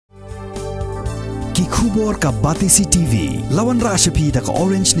Kubor ka Batisi TV. Lawan Rashapi da ka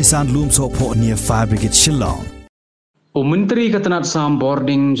Orange Nissan Loom so po near Fire Brigade Shillong. Myntri katanat sam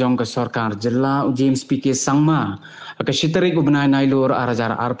boarding jong ka sarkar jilla James PK Sangma ka shitari ubnai nailur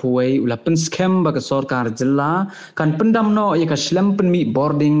arajar arpuway ula Pynskhem ba ka sarkar jilla kan Pyndam no ya ka shlem penmi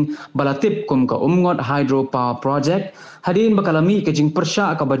boarding balatip kum ka Umngot hydro power project hadin bakalami ka jing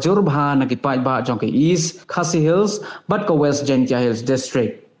persha ka bajur bha na ki pai ba jong ka East Khasi Hills bat ka West Jenkia Hills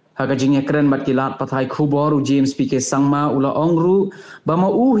district. Haga jingnya keren bat kilat pathai khubor James PK Sangma ula ongru bama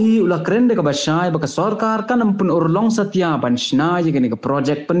uhi ula keren de ka basai baka sarkar kan ampun urlong satya banshna yegani ka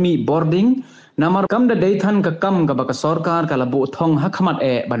project penmi boarding namar kam da deithan ka kam ka baka sarkar ka labu thong hakmat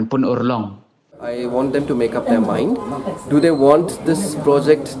e ban pun urlong. I want them to make up their mind. Do they want this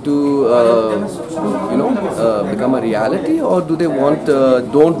project to, become a reality, or do they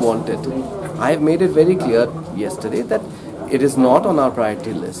don't want it? I have made it very clear yesterday that it is not on our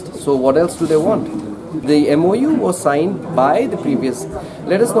priority list. So what else do they want? The MOU was signed by the previous,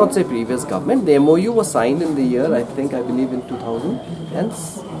 let us not say previous government. The MOU was signed in the year, I believe in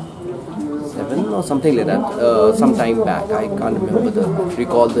 2007 or something like that, some time back. I can't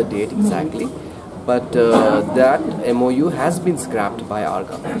recall the date exactly. But that MOU has been scrapped by our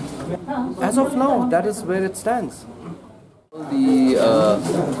government. As of now, that is where it stands.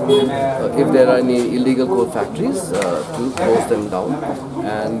 If there are any illegal coal factories, to close them down,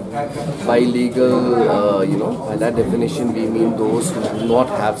 and by illegal, by that definition we mean those who do not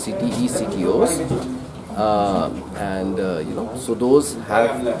have CTE CTOs, so those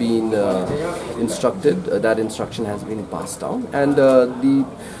have been instructed. That instruction has been passed down, and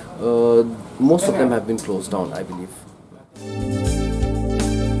most of them have been closed down, I believe.